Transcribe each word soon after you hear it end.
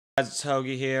Guys, it's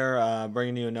Hogie here,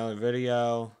 bringing you another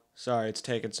video. Sorry it's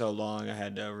taken so long. I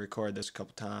had to record this a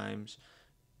couple times.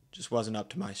 Just wasn't up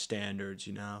to my standards,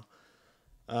 you know.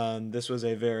 This was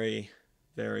a very,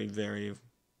 very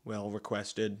well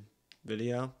requested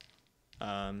video.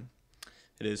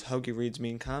 It is Hogie Reads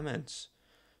Mean Comments.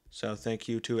 So thank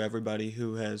you to everybody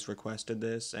who has requested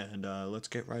this, and let's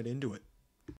get right into it.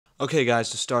 Okay guys,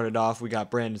 to start it off, we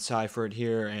got Brandon Seifert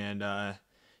here, and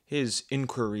his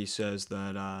inquiry says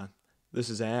that this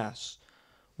is ass.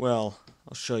 Well,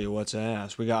 I'll show you what's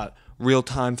ass. We got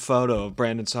real-time photo of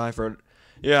Brandon Seifert.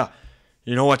 Yeah,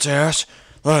 you know what's ass?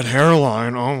 That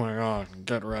hairline. Oh my god,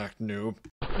 get wrecked, noob.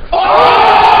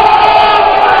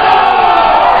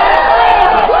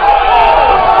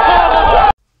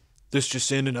 This just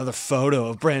in, another photo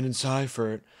of Brandon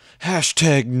Seifert.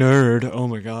 Hashtag nerd. Oh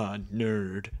my god,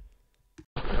 nerd.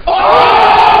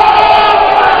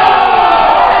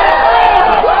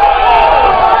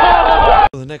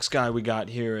 The next guy we got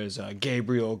here is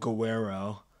Gabriel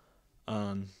Guerrero.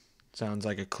 Sounds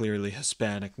like a clearly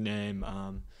Hispanic name.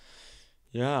 I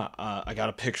got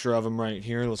a picture of him right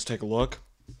here. Let's take a look.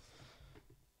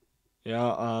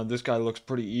 Yeah, this guy looks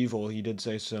pretty evil. He did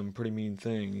say some pretty mean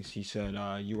things. He said,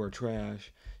 you are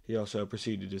trash. He also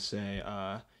proceeded to say,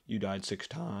 you died 6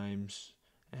 times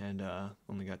and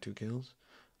only got 2 kills.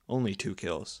 Only 2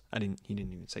 kills. He didn't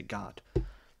even say God.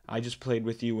 I just played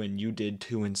with you and you did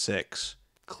 2 and 6.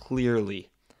 Clearly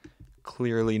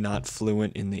not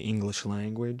fluent in the English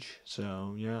language.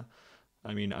 So, yeah.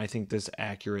 I mean, I think this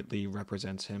accurately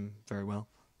represents him very well.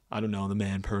 I don't know the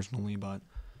man personally, but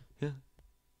yeah.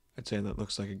 I'd say that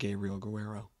looks like a Gabriel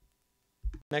Guerrero.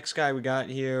 Next guy we got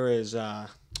here is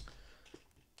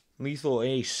Lethal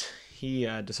Ace. He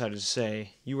decided to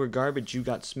say, you were garbage, you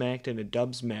got smacked in a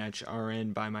dubs match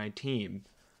RN by my team.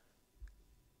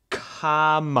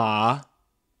 Comma.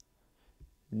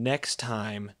 Next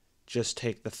time, just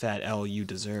take the fat L you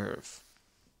deserve.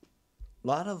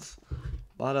 Lot of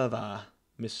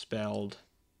misspelled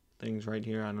things right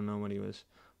here. I don't know what he was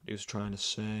trying to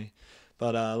say.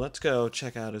 But let's go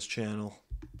check out his channel.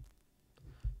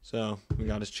 So, we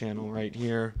got his channel right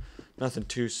here. Nothing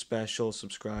too special.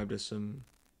 Subscribe to some.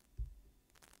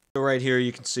 So right here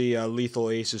you can see Lethal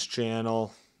Ace's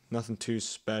channel. Nothing too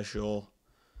special.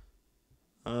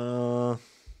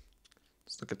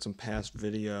 Let's look at some past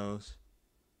videos.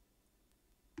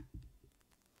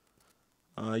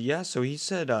 Yeah, so he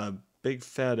said big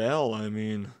fat L. I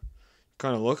mean,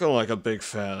 kind of looking like a big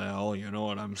fat L, you know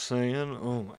what I'm saying?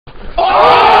 Oh my.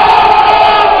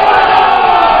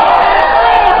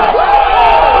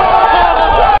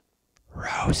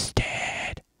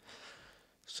 Roasted.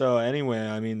 So anyway,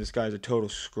 I mean, this guy's a total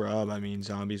scrub. I mean,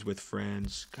 Zombies with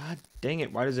Friends. God dang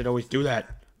it, why does it always do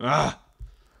that?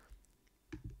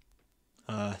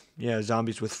 Yeah,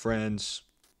 Zombies with Friends.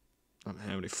 I don't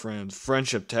have any friends.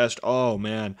 Friendship Test. Oh,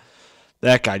 man.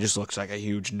 That guy just looks like a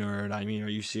huge nerd. I mean, are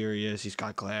you serious? He's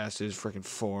got glasses, freaking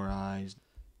 4 eyes.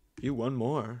 View one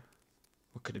more.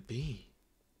 What could it be?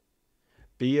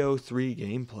 BO3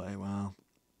 gameplay. Wow.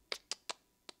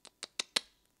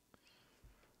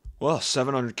 Well,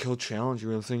 700 kill challenge. You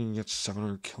really think you can get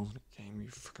 700 kills in a game? You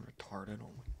freaking retarded. Oh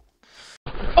my.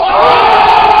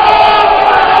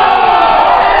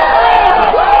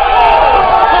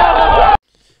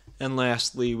 And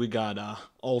lastly, we got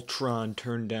Ultron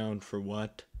turned down for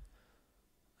what?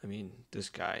 I mean, this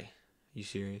guy. You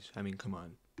serious? I mean, come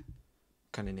on.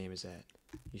 What kind of name is that?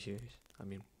 You serious? I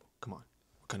mean, come on.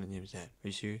 What kind of name is that? Are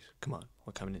you serious? Come on.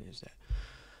 What kind of name is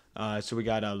that? So we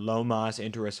got Lomas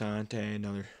Interesante,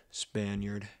 another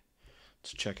Spaniard.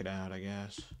 Let's check it out, I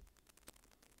guess.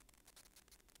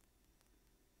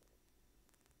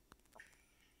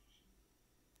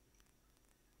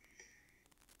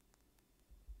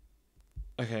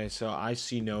 Okay, so I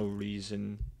see no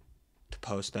reason to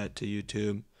post that to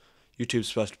YouTube. YouTube's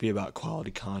supposed to be about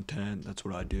quality content. That's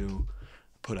what I do.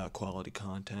 Put out quality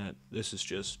content. This is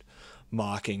just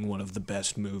mocking one of the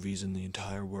best movies in the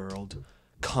entire world.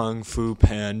 Kung Fu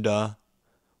Panda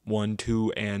 1,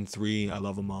 2, and 3. I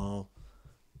love them all.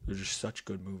 They're just such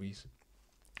good movies.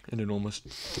 And it almost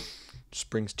just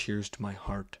brings tears to my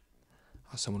heart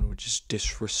how someone would just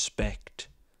disrespect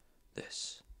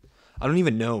this. I don't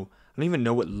even know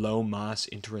what Lo Mas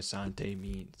Interesante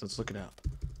means. Let's look it up.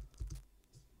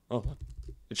 Oh,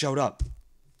 it showed up.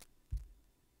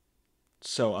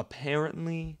 So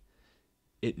apparently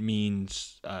it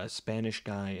means a Spanish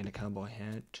guy in a cowboy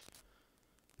hat.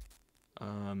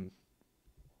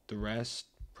 The rest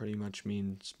pretty much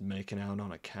means making out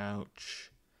on a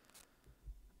couch.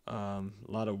 A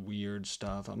lot of weird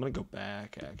stuff. I'm gonna go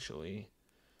back, actually.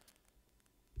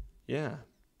 Yeah.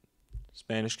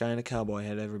 Spanish guy in a cowboy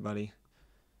hat, everybody.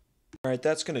 Alright,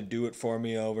 that's going to do it for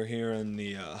me over here on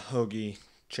the Hogie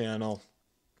channel.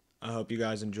 I hope you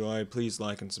guys enjoy. Please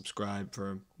like and subscribe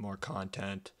for more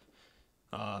content.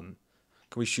 Can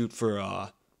we shoot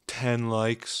for 10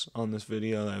 likes on this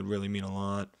video? That would really mean a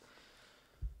lot.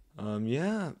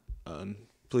 Yeah.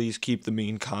 Please keep the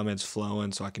mean comments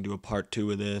flowing so I can do a part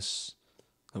 2 of this.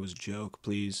 That was a joke,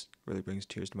 please. Really brings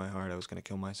tears to my heart. I was going to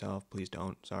kill myself. Please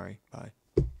don't. Sorry. Bye.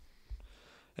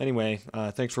 Anyway,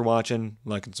 thanks for watching.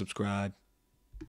 Like and subscribe.